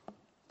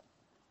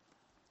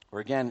 Or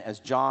again, as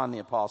John the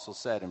apostle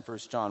said in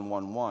 1 John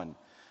 1:1,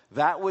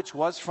 "That which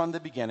was from the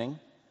beginning,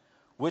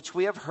 which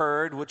we have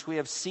heard, which we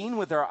have seen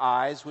with our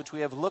eyes, which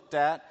we have looked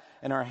at,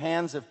 and our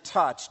hands have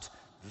touched,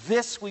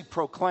 this we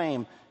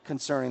proclaim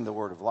concerning the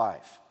word of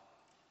life."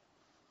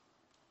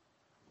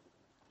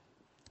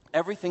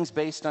 Everything's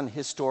based on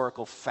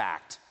historical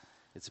fact.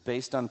 It's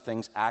based on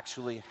things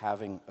actually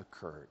having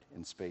occurred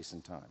in space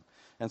and time.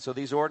 And so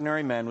these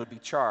ordinary men would be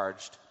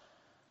charged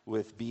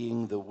with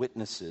being the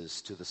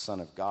witnesses to the Son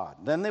of God.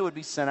 Then they would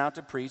be sent out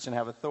to preach and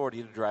have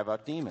authority to drive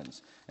out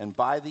demons. And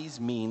by these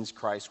means,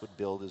 Christ would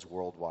build his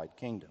worldwide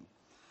kingdom.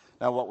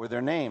 Now, what were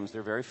their names?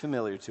 They're very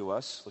familiar to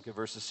us. Look at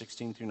verses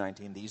 16 through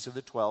 19. These are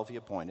the 12 he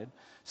appointed.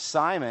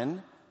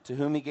 Simon, to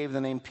whom he gave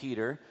the name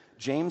Peter,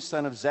 James,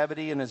 son of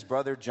Zebedee, and his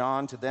brother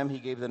John. To them he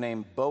gave the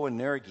name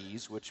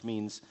Boanerges, which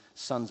means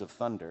sons of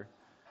thunder.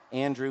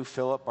 Andrew,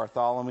 Philip,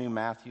 Bartholomew,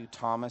 Matthew,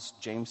 Thomas,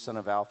 James, son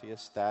of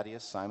Alphaeus,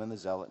 Thaddeus, Simon the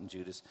Zealot, and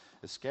Judas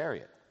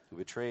Iscariot, who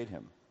betrayed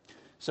him.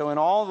 So in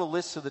all the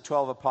lists of the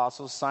 12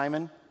 apostles,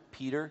 Simon,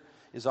 Peter,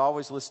 is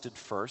always listed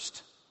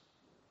first.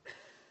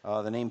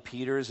 The name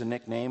Peter is a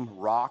nickname,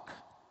 Rock.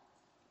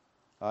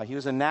 He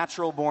was a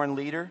natural-born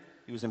leader.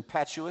 He was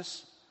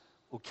impetuous,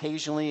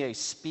 occasionally a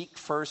speak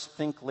first,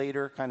 think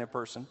later kind of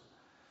person.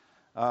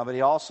 But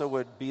he also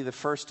would be the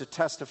first to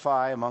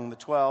testify among the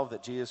 12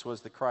 that Jesus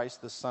was the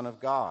Christ, the Son of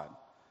God.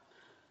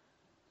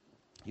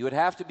 He would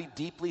have to be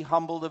deeply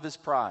humbled of his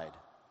pride,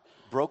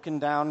 broken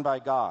down by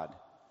God,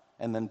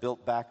 and then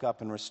built back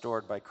up and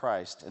restored by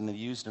Christ, and then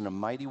used in a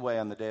mighty way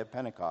on the day of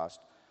Pentecost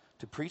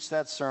to preach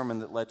that sermon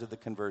that led to the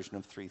conversion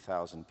of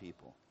 3,000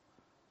 people.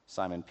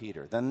 Simon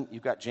Peter. Then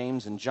you've got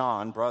James and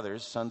John,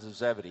 brothers, sons of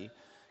Zebedee,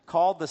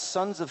 called the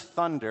sons of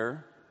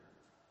thunder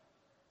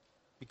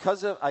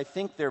because of, I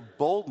think, their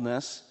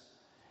boldness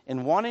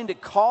in wanting to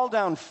call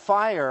down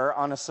fire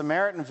on a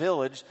Samaritan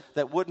village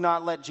that would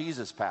not let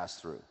Jesus pass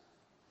through.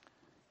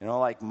 You know,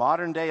 like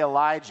modern day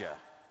Elijah.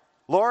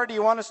 Lord, do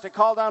you want us to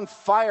call down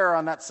fire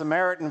on that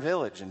Samaritan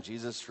village? And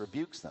Jesus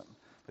rebukes them.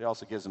 But he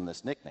also gives them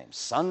this nickname,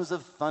 Sons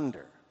of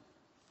Thunder.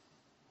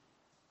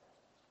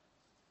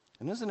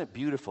 And isn't it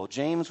beautiful?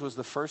 James was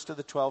the first of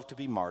the 12 to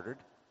be martyred,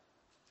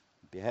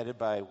 beheaded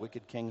by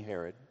wicked King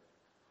Herod.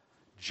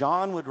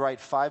 John would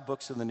write 5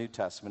 books of the New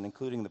Testament,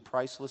 including the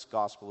priceless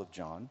Gospel of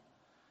John,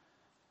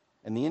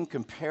 and the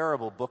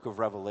incomparable book of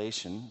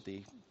Revelation,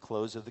 the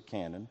close of the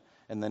canon,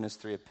 and then his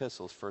 3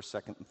 epistles,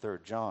 1st, 2nd, and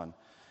 3rd John.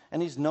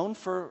 And he's known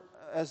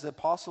as the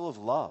apostle of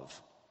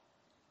love.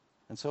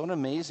 And so an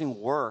amazing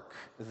work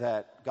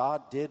that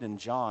God did in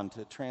John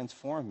to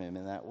transform him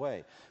in that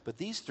way. But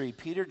these 3,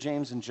 Peter,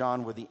 James, and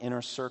John, were the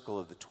inner circle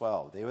of the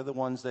 12. They were the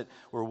ones that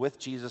were with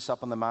Jesus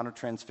up on the Mount of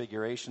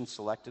Transfiguration,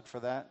 selected for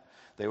that.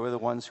 They were the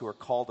ones who were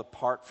called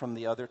apart from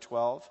the other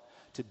 12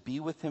 to be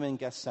with him in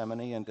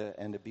Gethsemane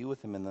and to be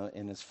with him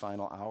in his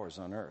final hours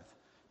on earth.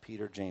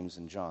 Peter, James,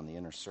 and John, the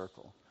inner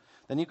circle.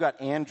 Then you've got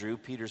Andrew,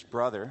 Peter's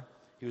brother.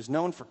 He was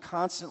known for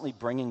constantly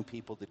bringing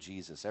people to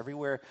Jesus.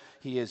 Everywhere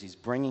he is, he's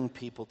bringing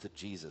people to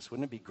Jesus.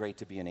 Wouldn't it be great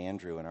to be an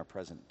Andrew in our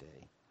present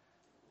day?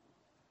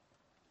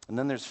 And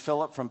then there's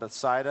Philip from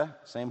Bethsaida,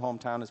 same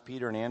hometown as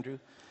Peter and Andrew.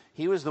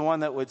 He was the one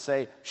that would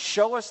say,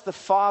 show us the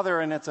Father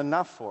and it's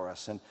enough for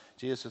us. And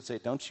Jesus would say,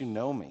 don't you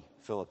know me,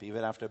 Philip,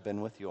 even after I've been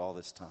with you all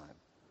this time?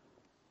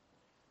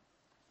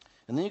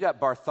 And then you got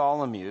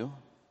Bartholomew,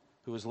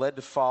 who was led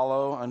to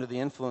follow under the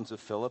influence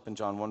of Philip in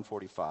John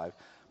 1:45.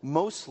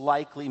 Most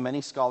likely,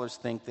 many scholars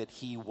think that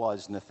he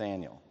was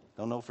Nathanael.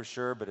 Don't know for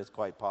sure, but it's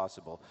quite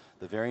possible.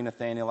 The very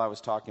Nathanael I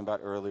was talking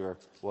about earlier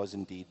was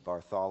indeed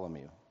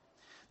Bartholomew.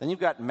 Then you've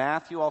got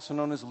Matthew, also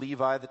known as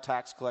Levi, the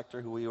tax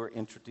collector, who we were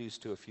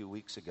introduced to a few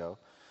weeks ago.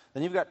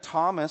 Then you've got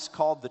Thomas,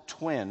 called the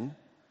twin.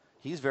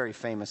 He's very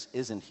famous,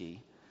 isn't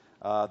he?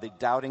 The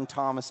doubting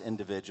Thomas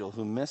individual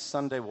who missed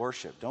Sunday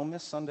worship. Don't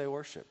miss Sunday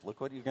worship. Look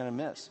what you're going to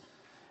miss.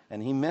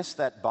 And he missed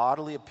that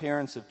bodily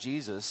appearance of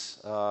Jesus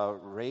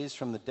raised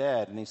from the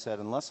dead. And he said,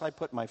 unless I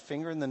put my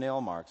finger in the nail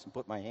marks and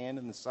put my hand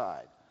in the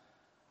side,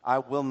 I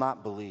will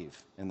not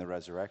believe in the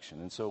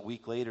resurrection. And so a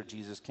week later,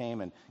 Jesus came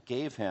and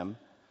gave him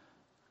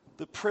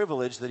the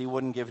privilege that he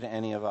wouldn't give to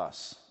any of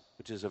us,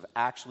 which is of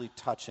actually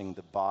touching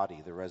the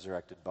body, the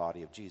resurrected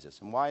body of Jesus.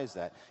 And why is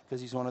that?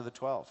 Because he's one of the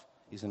 12.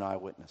 He's an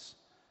eyewitness.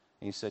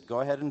 And he said, go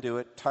ahead and do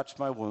it. Touch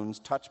my wounds.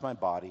 Touch my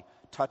body.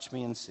 Touch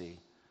me and see.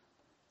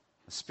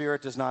 The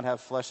spirit does not have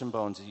flesh and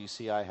bones, as you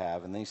see I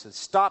have. And then he said,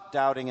 stop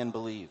doubting and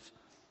believe.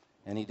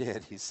 And he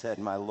did. He said,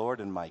 my Lord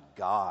and my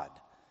God.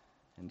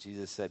 And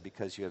Jesus said,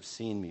 because you have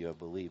seen me, you have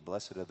believed.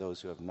 Blessed are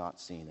those who have not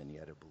seen and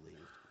yet have believed.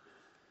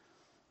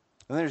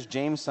 And there's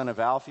James, son of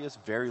Alphaeus.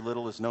 Very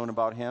little is known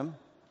about him.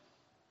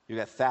 You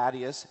got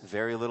Thaddeus.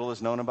 Very little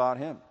is known about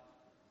him.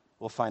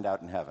 We'll find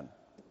out in heaven.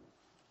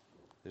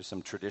 There's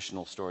some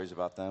traditional stories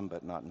about them,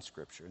 but not in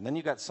Scripture. And then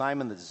you got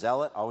Simon the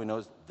Zealot. All we know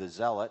is the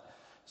Zealot.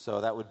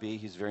 So that would be,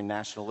 he's a very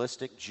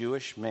nationalistic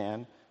Jewish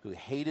man who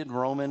hated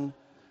Roman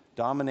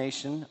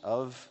domination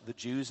of the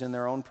Jews in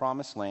their own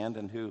promised land,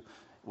 and who,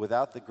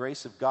 without the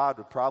grace of God,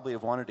 would probably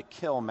have wanted to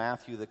kill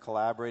Matthew, the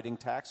collaborating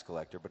tax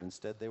collector, but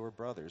instead they were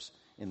brothers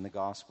in the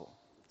gospel,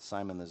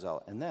 Simon the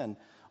Zealot. And then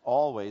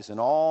always, in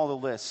all the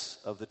lists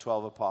of the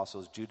 12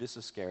 apostles, Judas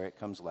Iscariot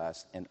comes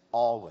last, and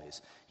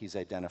always he's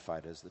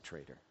identified as the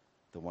traitor,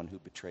 the one who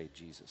betrayed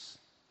Jesus.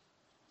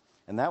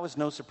 And that was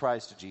no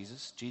surprise to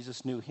Jesus.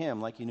 Jesus knew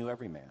him like he knew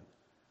every man.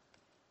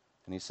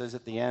 And he says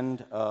at the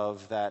end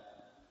of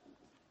that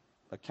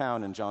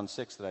account in John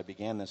 6 that I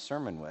began this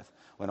sermon with,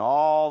 when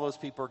all those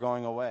people are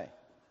going away,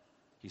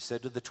 he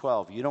said to the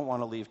 12, you don't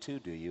want to leave too,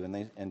 do you?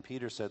 And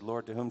Peter said,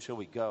 Lord, to whom shall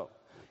we go?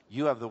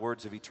 You have the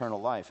words of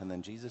eternal life. And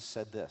then Jesus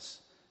said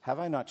this, have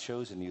I not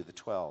chosen you, the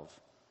 12,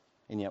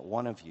 and yet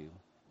one of you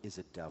is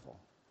a devil?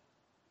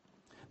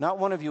 Not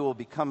one of you will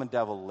become a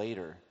devil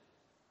later.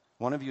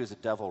 One of you is a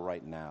devil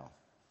right now.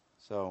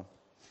 So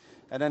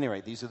At any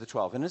rate, these are the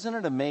 12. And isn't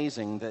it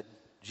amazing that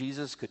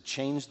Jesus could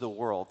change the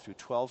world through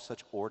 12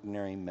 such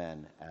ordinary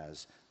men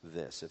as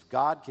this? If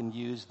God can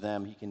use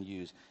them, he can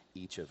use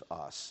each of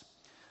us.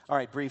 All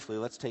right, briefly,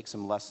 let's take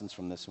some lessons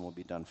from this and we'll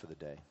be done for the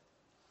day.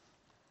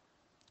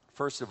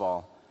 First of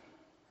all,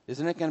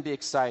 isn't it going to be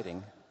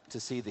exciting to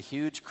see the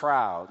huge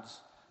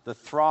crowds, the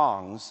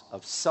throngs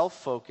of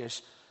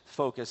self-focused,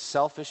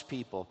 selfish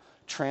people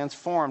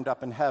transformed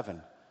up in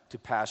heaven to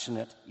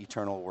passionate,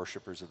 eternal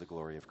worshipers of the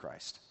glory of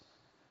Christ?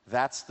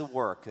 That's the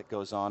work that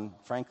goes on,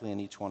 frankly, in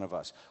each one of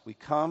us. We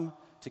come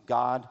to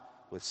God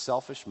with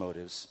selfish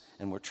motives,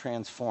 and we're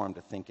transformed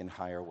to think in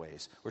higher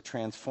ways. We're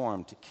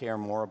transformed to care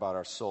more about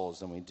our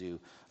souls than we do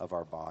of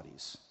our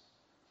bodies.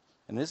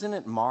 And isn't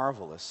it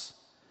marvelous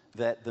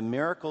that the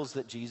miracles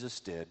that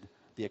Jesus did,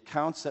 the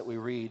accounts that we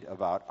read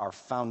about, are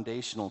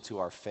foundational to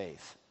our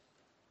faith?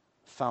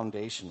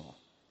 Foundational.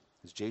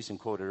 As Jason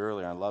quoted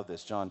earlier, I love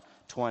this, John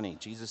 20,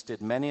 Jesus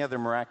did many other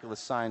miraculous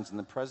signs in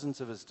the presence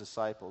of his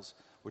disciples,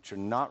 which are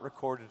not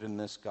recorded in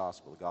this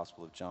gospel, the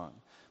Gospel of John.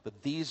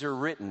 But these are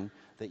written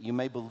that you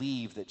may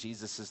believe that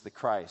Jesus is the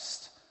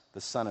Christ, the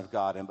Son of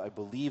God, and by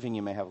believing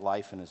you may have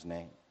life in his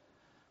name.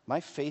 My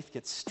faith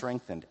gets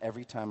strengthened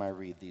every time I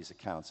read these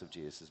accounts of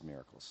Jesus'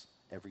 miracles.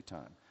 Every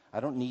time. I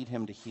don't need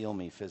him to heal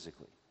me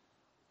physically.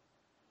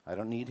 I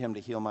don't need him to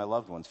heal my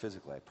loved ones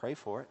physically. I pray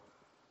for it.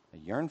 I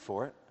yearn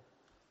for it.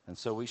 And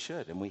so we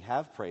should. And we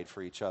have prayed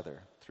for each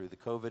other. Through the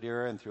COVID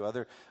era and through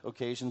other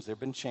occasions, there have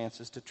been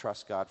chances to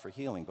trust God for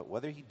healing. But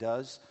whether he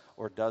does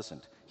or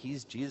doesn't,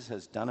 Jesus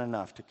has done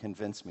enough to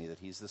convince me that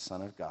he's the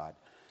Son of God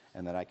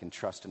and that I can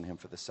trust in him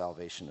for the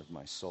salvation of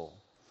my soul.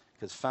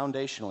 Because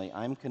foundationally,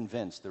 I'm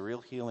convinced the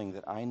real healing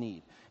that I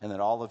need and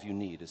that all of you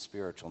need is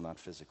spiritual, not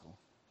physical.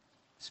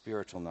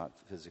 Spiritual, not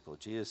physical.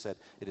 Jesus said,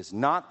 it is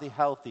not the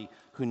healthy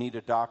who need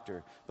a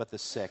doctor, but the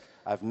sick.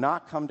 I've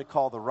not come to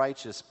call the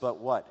righteous, but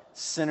what?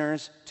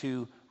 Sinners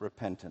to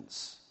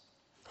repentance.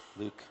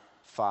 Luke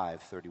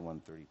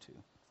 5:31-32.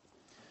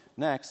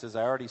 Next, as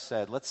I already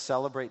said, let's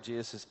celebrate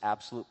Jesus'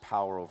 absolute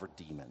power over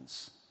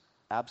demons.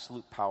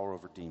 Absolute power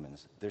over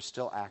demons. They're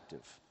still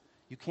active.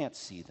 You can't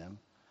see them.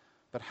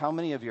 But how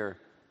many of your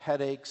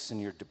headaches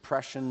and your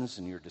depressions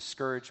and your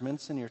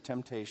discouragements and your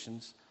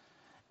temptations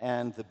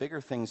and the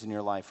bigger things in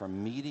your life are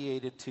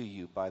mediated to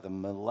you by the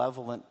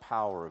malevolent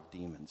power of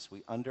demons?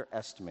 We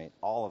underestimate,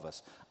 all of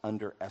us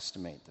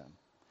underestimate them.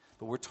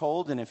 But we're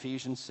told in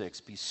Ephesians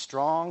 6, be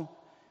strong,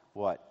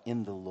 what?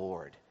 In the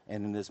Lord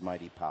and in his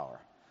mighty power.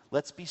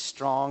 Let's be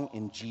strong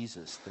in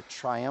Jesus, the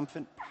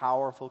triumphant,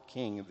 powerful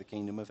King of the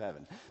kingdom of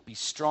heaven. Be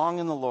strong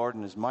in the Lord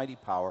and his mighty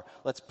power.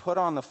 Let's put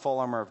on the full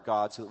armor of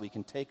God so that we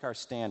can take our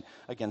stand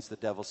against the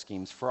devil's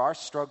schemes. For our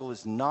struggle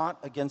is not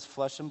against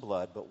flesh and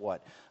blood, but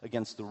what?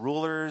 Against the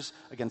rulers,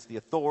 against the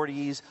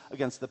authorities,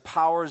 against the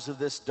powers of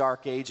this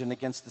dark age, and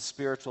against the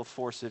spiritual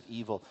force of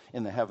evil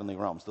in the heavenly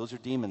realms. Those are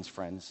demons,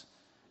 friends,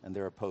 and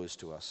they're opposed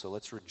to us. So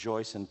let's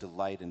rejoice and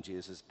delight in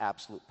Jesus'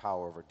 absolute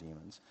power over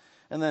demons.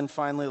 And then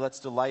finally, let's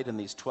delight in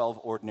these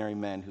 12 ordinary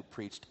men who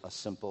preached a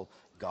simple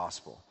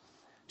gospel.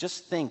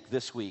 Just think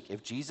this week,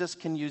 if Jesus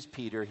can use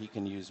Peter, he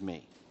can use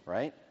me,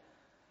 right?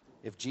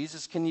 If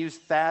Jesus can use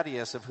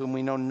Thaddeus, of whom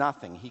we know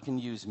nothing, he can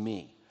use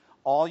me.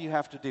 All you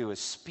have to do is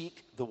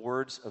speak the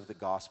words of the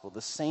gospel,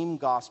 the same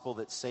gospel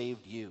that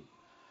saved you.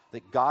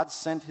 That God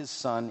sent his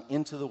Son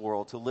into the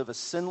world to live a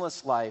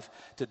sinless life,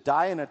 to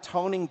die an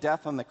atoning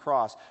death on the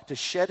cross, to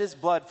shed his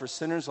blood for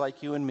sinners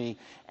like you and me,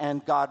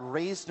 and God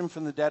raised him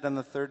from the dead on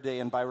the third day,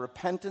 and by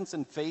repentance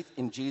and faith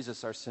in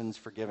Jesus, our sins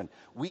forgiven.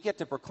 We get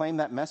to proclaim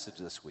that message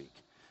this week.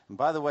 And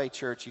by the way,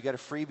 church, you got a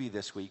freebie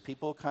this week.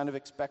 People kind of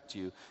expect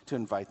you to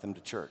invite them to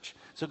church.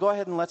 So go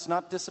ahead and let's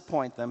not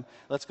disappoint them.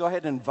 Let's go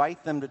ahead and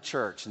invite them to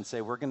church and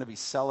say we're going to be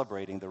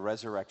celebrating the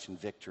resurrection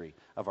victory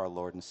of our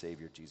Lord and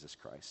Savior, Jesus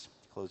Christ.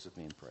 Close with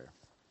me in prayer.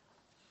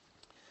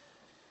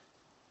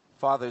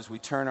 Father, as we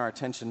turn our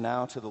attention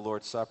now to the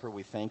Lord's Supper,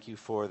 we thank you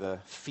for the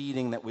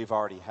feeding that we've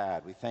already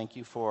had. We thank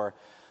you for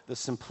the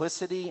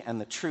simplicity and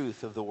the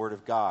truth of the Word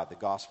of God, the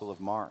Gospel of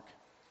Mark.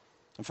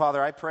 And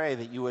Father, I pray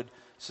that you would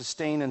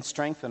sustain and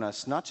strengthen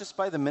us, not just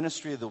by the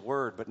ministry of the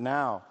Word, but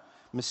now,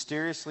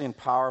 mysteriously and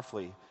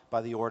powerfully,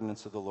 by the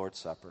ordinance of the Lord's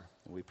Supper.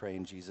 And we pray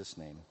in Jesus'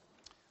 name.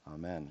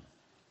 Amen.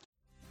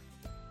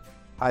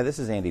 Hi, this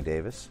is Andy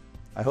Davis.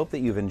 I hope that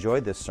you've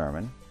enjoyed this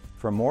sermon.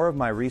 For more of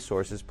my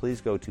resources, please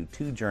go to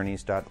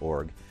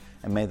twojourneys.org,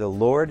 and may the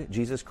Lord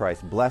Jesus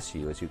Christ bless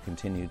you as you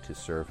continue to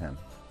serve him.